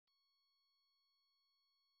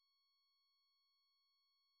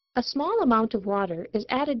A small amount of water is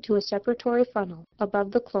added to a separatory funnel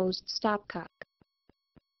above the closed stopcock.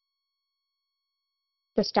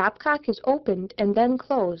 The stopcock is opened and then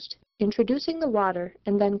closed, introducing the water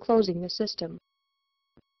and then closing the system.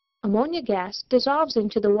 Ammonia gas dissolves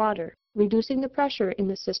into the water, reducing the pressure in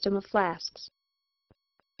the system of flasks.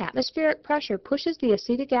 Atmospheric pressure pushes the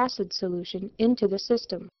acetic acid solution into the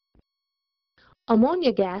system.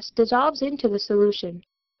 Ammonia gas dissolves into the solution,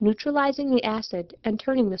 neutralizing the acid and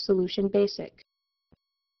turning the solution basic.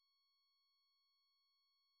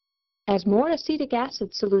 As more acetic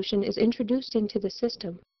acid solution is introduced into the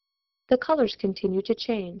system, the colors continue to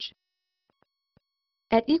change.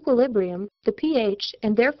 At equilibrium, the pH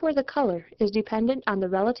and therefore the color is dependent on the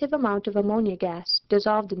relative amount of ammonia gas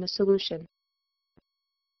dissolved in the solution.